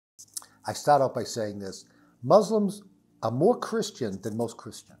I start out by saying this. Muslims are more Christian than most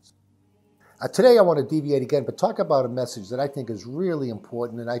Christians. Today I want to deviate again, but talk about a message that I think is really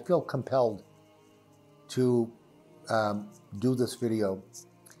important, and I feel compelled to do this video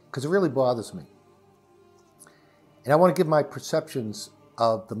because it really bothers me. And I want to give my perceptions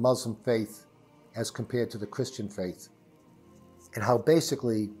of the Muslim faith as compared to the Christian faith, and how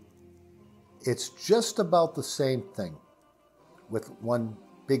basically it's just about the same thing with one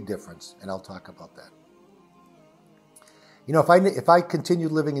big difference, and I'll talk about that. You know, if I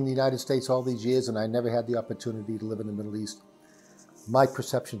continued living in the United States all these years and I never had the opportunity to live in the Middle East, my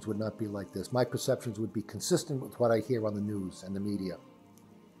perceptions would not be like this. My perceptions would be consistent with what I hear on the news and the media,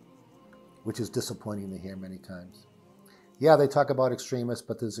 which is disappointing to hear many times. Yeah, they talk about extremists,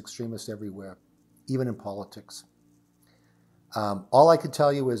 but there's extremists everywhere, even in politics. All I can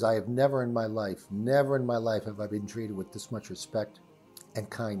tell you is I have never in my life have I been treated with this much respect and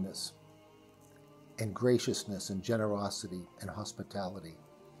kindness and graciousness and generosity and hospitality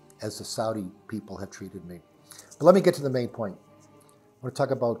as the Saudi people have treated me. But let me get to the main point. I want to talk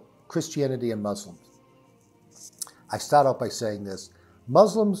about Christianity and Muslims. I start out by saying this.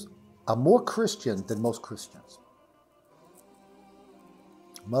 Muslims are more Christian than most Christians.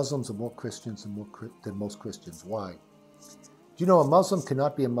 Muslims are more Christians than most Christians. Why? Do you know a Muslim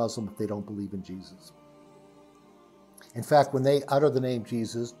cannot be a Muslim if they don't believe in Jesus? In fact, when they utter the name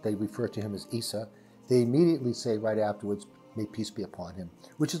Jesus, they refer to him as Isa. They immediately say right afterwards, may peace be upon him,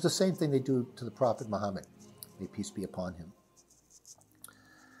 which is the same thing they do to the Prophet Muhammad. May peace be upon him.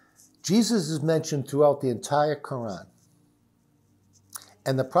 Jesus is mentioned throughout the entire Quran.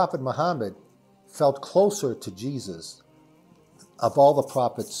 And the Prophet Muhammad felt closer to Jesus of all the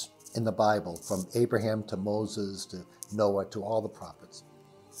prophets in the Bible, from Abraham to Moses to Noah to all the prophets.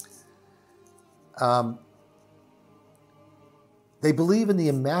 They believe in the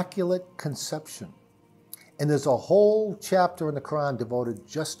Immaculate Conception. And there's a whole chapter in the Quran devoted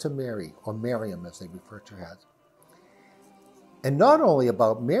just to Mary, or Maryam as they refer to her as. And not only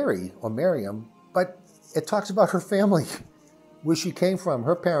about Mary or Maryam, but it talks about her family, where she came from,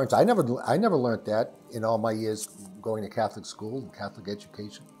 her parents. I never learned that in all my years going to Catholic school and Catholic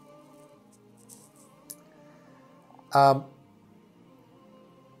education. And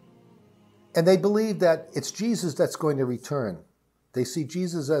they believe that it's Jesus that's going to return. They see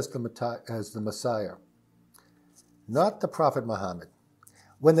Jesus as the Messiah, not the Prophet Muhammad.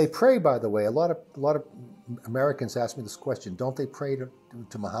 When they pray, by the way, a lot of Americans ask me this question: don't they pray to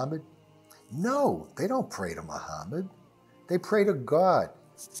Muhammad? No, they don't pray to Muhammad. They pray to God.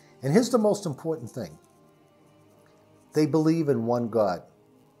 And here's the most important thing: they believe in one God.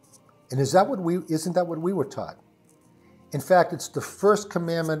 And isn't that what we were taught? In fact, it's the first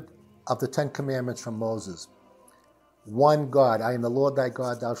commandment of the 10 commandments from Moses. One God. I am the Lord thy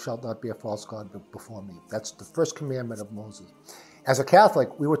God. Thou shalt not be a false God before me. That's the first commandment of Moses. As a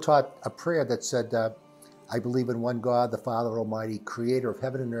Catholic, we were taught a prayer that said, I believe in one God, the Father Almighty, creator of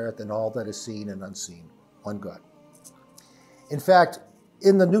heaven and earth and all that is seen and unseen. One God. In fact,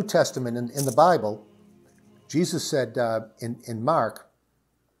 in the New Testament, in the Bible, Jesus said in Mark,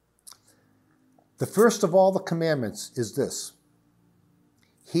 the first of all the commandments is this: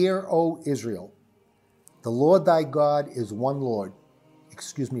 Hear, O Israel, the Lord thy God is one Lord.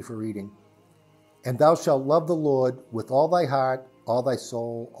 Excuse me for reading. And thou shalt love the Lord with all thy heart, all thy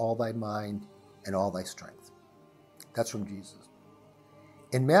soul, all thy mind, and all thy strength. That's from Jesus.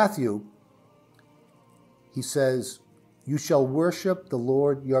 In Matthew, he says, you shall worship the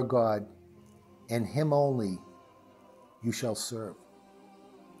Lord your God, and him only you shall serve.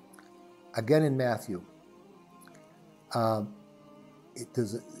 Again in Matthew,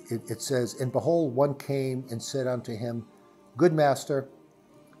 it says, and behold, one came and said unto him, Good master,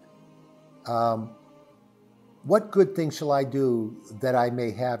 what good thing shall I do that I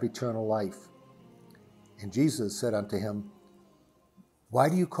may have eternal life? And Jesus said unto him, Why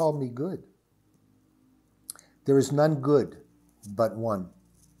do you call me good? There is none good but one,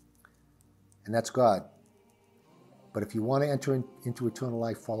 and that's God. But if you want to enter into eternal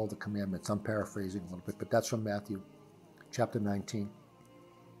life, follow the commandments. I'm paraphrasing a little bit, but that's from Matthew chapter 19.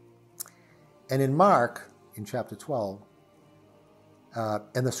 And in Mark, in chapter 12,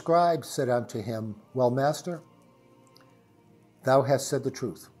 and the scribe said unto him, Well, master, thou hast said the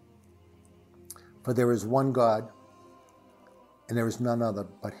truth. For there is one God, and there is none other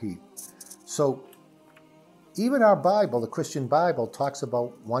but he. So even our Bible, the Christian Bible, talks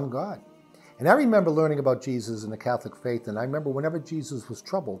about one God. And I remember learning about Jesus in the Catholic faith, and I remember whenever Jesus was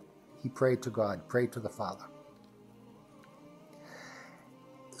troubled, he prayed to God, prayed to the Father.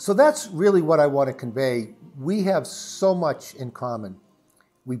 So that's really what I want to convey. We have so much in common.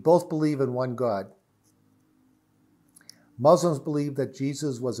 We both believe in one God. Muslims believe that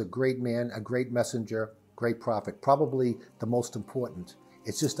Jesus was a great man, a great messenger, great prophet, probably the most important.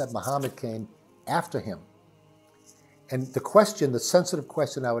 It's just that Muhammad came after him. And the question, the sensitive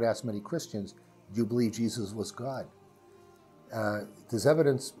question I would ask many Christians, do you believe Jesus was God? There's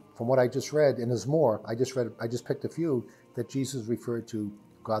evidence from what I just read, and there's more. I just picked a few, that Jesus referred to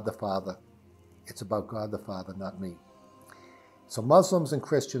God the Father. It's about God the Father, not me. So Muslims and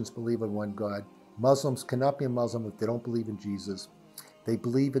Christians believe in one God. Muslims cannot be a Muslim if they don't believe in Jesus. They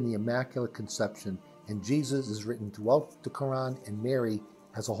believe in the Immaculate Conception, and Jesus is written throughout the Quran, and Mary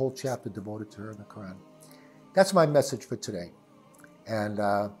has a whole chapter devoted to her in the Quran. That's my message for today. And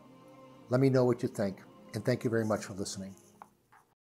let me know what you think. And thank you very much for listening.